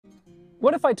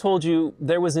What if I told you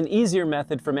there was an easier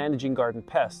method for managing garden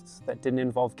pests that didn't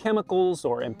involve chemicals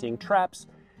or emptying traps?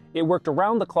 It worked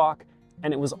around the clock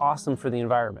and it was awesome for the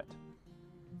environment.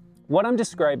 What I'm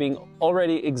describing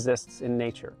already exists in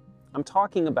nature. I'm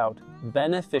talking about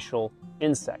beneficial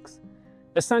insects.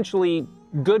 Essentially,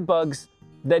 good bugs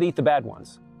that eat the bad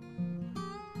ones.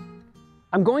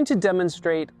 I'm going to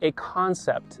demonstrate a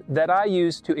concept that I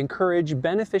use to encourage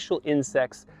beneficial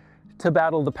insects to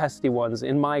battle the pesky ones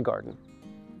in my garden.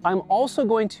 I'm also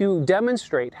going to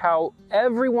demonstrate how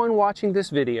everyone watching this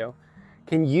video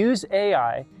can use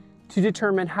AI to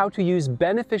determine how to use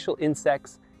beneficial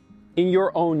insects in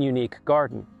your own unique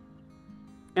garden.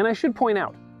 And I should point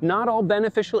out, not all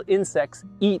beneficial insects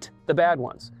eat the bad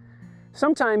ones.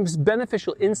 Sometimes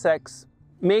beneficial insects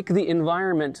make the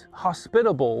environment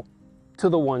hospitable to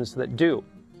the ones that do.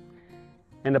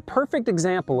 And a perfect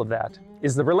example of that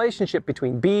is the relationship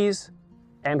between bees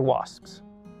and wasps.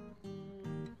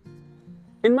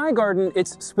 In my garden,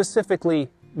 it's specifically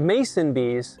mason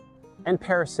bees and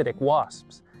parasitic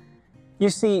wasps. You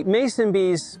see, mason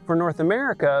bees for North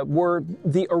America were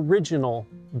the original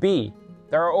bee.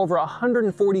 There are over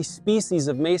 140 species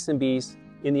of mason bees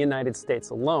in the United States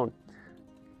alone.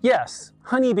 Yes,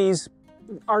 honeybees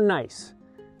are nice,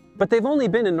 but they've only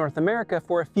been in North America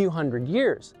for a few hundred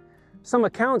years. Some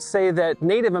accounts say that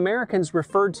Native Americans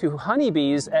referred to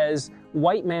honeybees as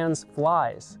white man's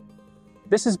flies.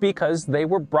 This is because they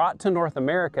were brought to North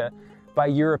America by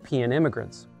European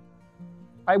immigrants.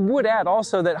 I would add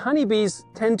also that honeybees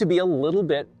tend to be a little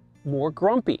bit more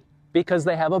grumpy because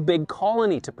they have a big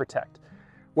colony to protect,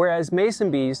 whereas mason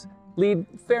bees lead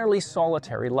fairly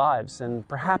solitary lives, and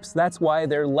perhaps that's why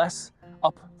they're less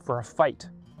up for a fight.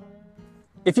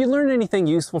 If you learned anything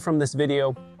useful from this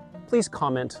video, please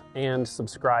comment and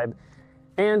subscribe,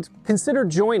 and consider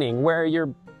joining where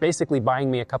you're basically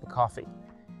buying me a cup of coffee.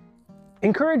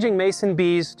 Encouraging mason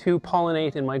bees to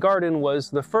pollinate in my garden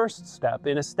was the first step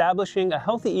in establishing a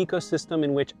healthy ecosystem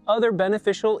in which other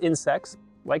beneficial insects,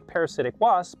 like parasitic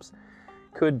wasps,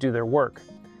 could do their work.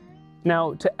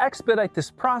 Now, to expedite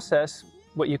this process,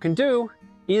 what you can do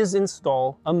is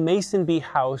install a mason bee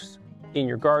house in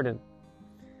your garden.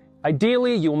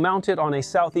 Ideally, you'll mount it on a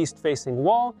southeast-facing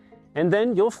wall, and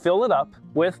then you'll fill it up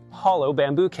with hollow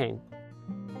bamboo cane.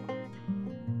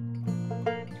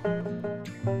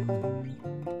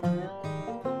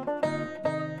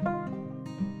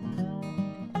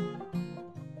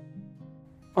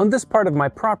 On this part of my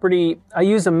property, I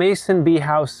use a mason bee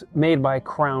house made by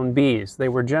Crown Bees. They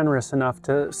were generous enough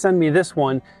to send me this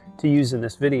one to use in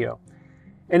this video.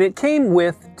 And it came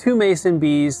with 2 mason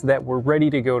bees that were ready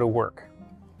to go to work.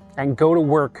 And go to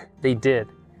work they did.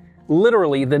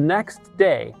 Literally the next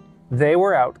day, they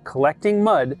were out collecting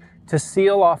mud to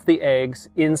seal off the eggs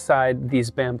inside these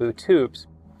bamboo tubes.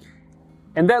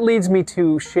 And that leads me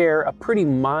to share a pretty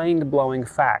mind-blowing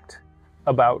fact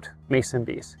about mason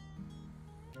bees.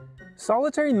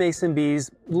 Solitary mason bees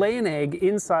lay an egg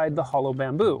inside the hollow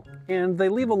bamboo, and they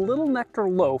leave a little nectar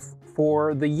loaf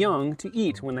for the young to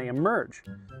eat when they emerge.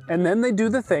 And then they do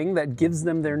the thing that gives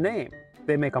them their name.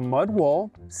 They make a mud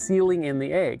wall, sealing in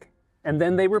the egg, and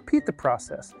then they repeat the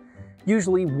process,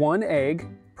 usually 1 egg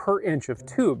per inch of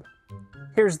tube.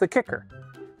 Here's the kicker.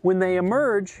 When they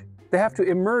emerge, they have to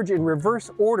emerge in reverse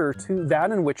order to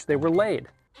that in which they were laid.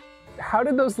 How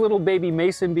did those little baby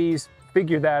mason bees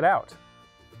figure that out?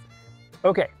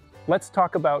 Okay, let's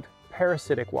talk about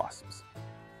parasitic wasps.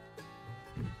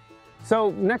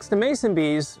 So next to mason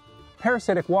bees,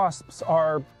 parasitic wasps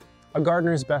are a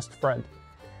gardener's best friend.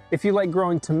 If you like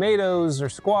growing tomatoes or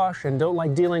squash and don't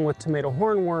like dealing with tomato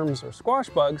hornworms or squash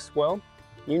bugs, well,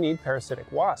 you need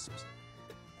parasitic wasps.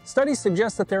 Studies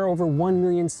suggest that there are over 1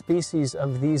 million species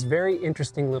of these very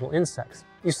interesting little insects.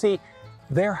 You see,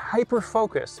 they're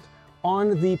hyper-focused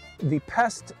on the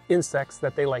pest insects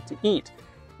that they like to eat.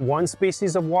 One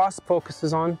species of wasp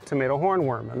focuses on tomato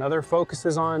hornworm, another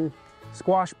focuses on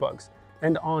squash bugs,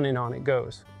 and on it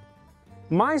goes.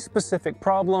 My specific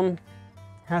problem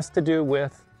has to do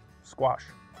with squash.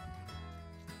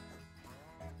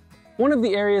 One of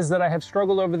the areas that I have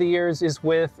struggled over the years is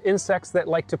with insects that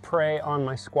like to prey on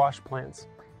my squash plants.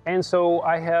 And so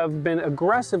I have been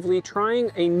aggressively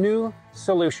trying a new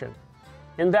solution.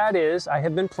 And that is, I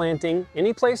have been planting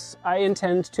any place I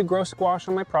intend to grow squash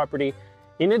on my property.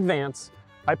 In advance,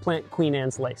 I plant Queen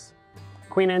Anne's lace.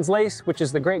 Queen Anne's lace, which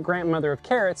is the great-grandmother of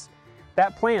carrots,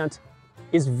 that plant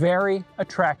is very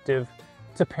attractive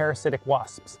to parasitic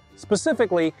wasps,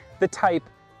 specifically the type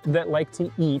that like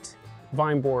to eat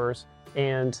vine borers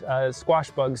and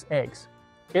squash bugs' eggs.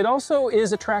 It also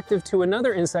is attractive to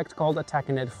another insect called a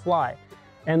taconid fly.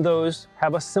 and those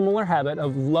have a similar habit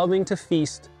of loving to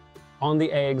feast on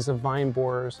the eggs of vine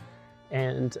borers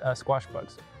and squash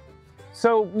bugs.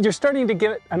 So you're starting to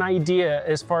get an idea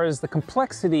as far as the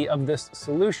complexity of this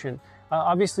solution.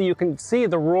 Obviously, you can see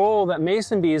the role that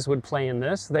mason bees would play in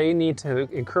this. They need to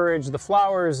encourage the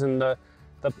flowers and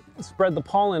spread the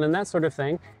pollen and that sort of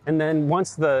thing. And then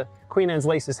once the Queen Anne's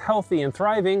lace is healthy and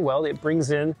thriving, well, it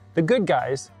brings in the good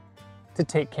guys to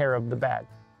take care of the bad.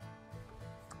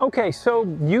 Okay, so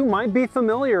you might be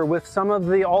familiar with some of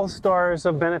the all-stars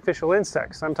of beneficial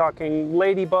insects. I'm talking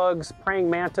ladybugs, praying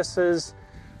mantises,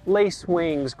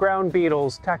 lacewings, ground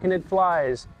beetles, tachinid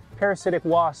flies, parasitic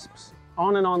wasps,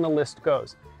 on and on the list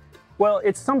goes. Well,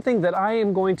 it's something that I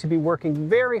am going to be working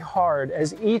very hard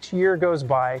as each year goes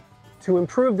by to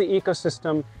improve the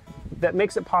ecosystem that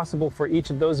makes it possible for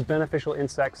each of those beneficial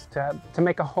insects to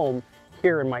make a home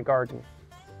here in my garden.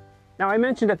 Now, I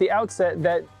mentioned at the outset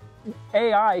that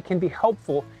AI can be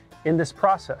helpful in this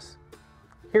process.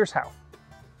 Here's how.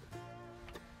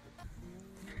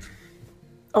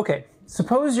 Okay,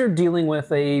 suppose you're dealing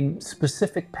with a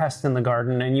specific pest in the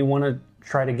garden and you want to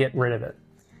try to get rid of it.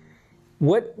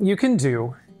 What you can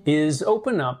do is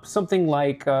open up something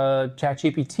like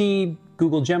ChatGPT,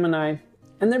 Google Gemini,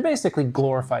 and they're basically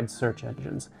glorified search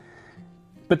engines.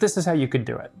 But this is how you could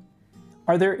do it.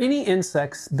 Are there any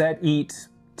insects that eat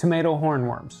tomato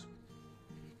hornworms?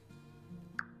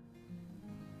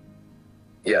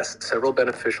 Yes, several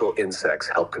beneficial insects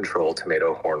help control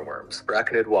tomato hornworms.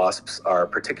 Arachnid wasps are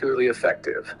particularly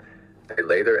effective. They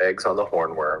lay their eggs on the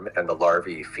hornworm and the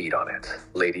larvae feed on it.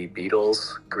 Lady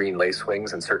beetles, green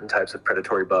lacewings, and certain types of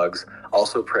predatory bugs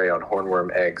also prey on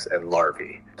hornworm eggs and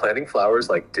larvae. Planting flowers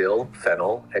like dill,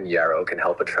 fennel, and yarrow can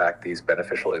help attract these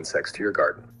beneficial insects to your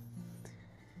garden.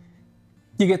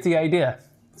 You get the idea.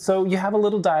 So you have a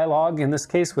little dialogue, in this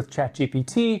case with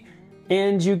ChatGPT,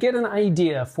 and you get an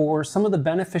idea for some of the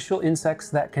beneficial insects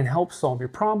that can help solve your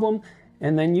problem,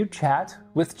 and then you chat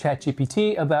with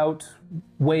ChatGPT about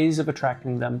ways of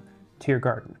attracting them to your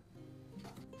garden.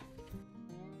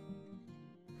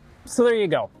 So there you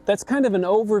go. That's kind of an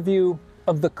overview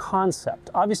of the concept.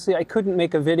 Obviously, I couldn't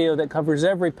make a video that covers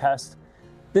every pest.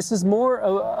 This is more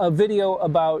a video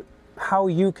about how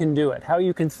you can do it, how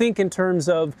you can think in terms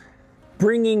of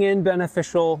bringing in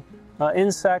beneficial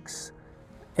insects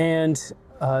and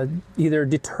either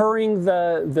deterring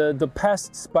the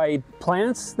pests by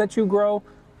plants that you grow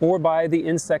or by the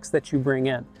insects that you bring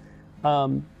in.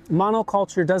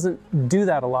 Monoculture doesn't do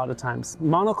that a lot of times.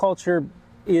 Monoculture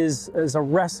is a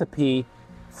recipe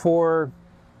for,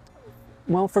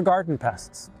 well, for garden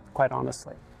pests, quite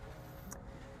honestly.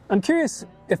 I'm curious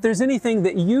if there's anything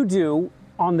that you do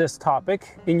on this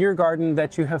topic in your garden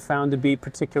that you have found to be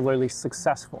particularly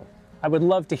successful. I would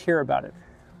love to hear about it.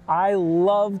 I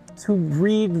love to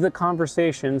read the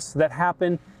conversations that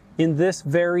happen in this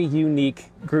very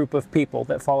unique group of people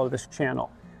that follow this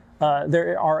channel.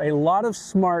 There are a lot of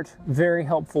smart, very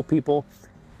helpful people,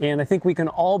 and I think we can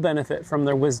all benefit from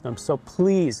their wisdom. So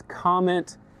please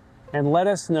comment and let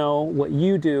us know what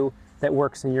you do that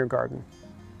works in your garden.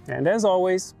 And as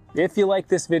always, if you like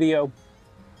this video,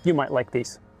 you might like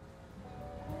these.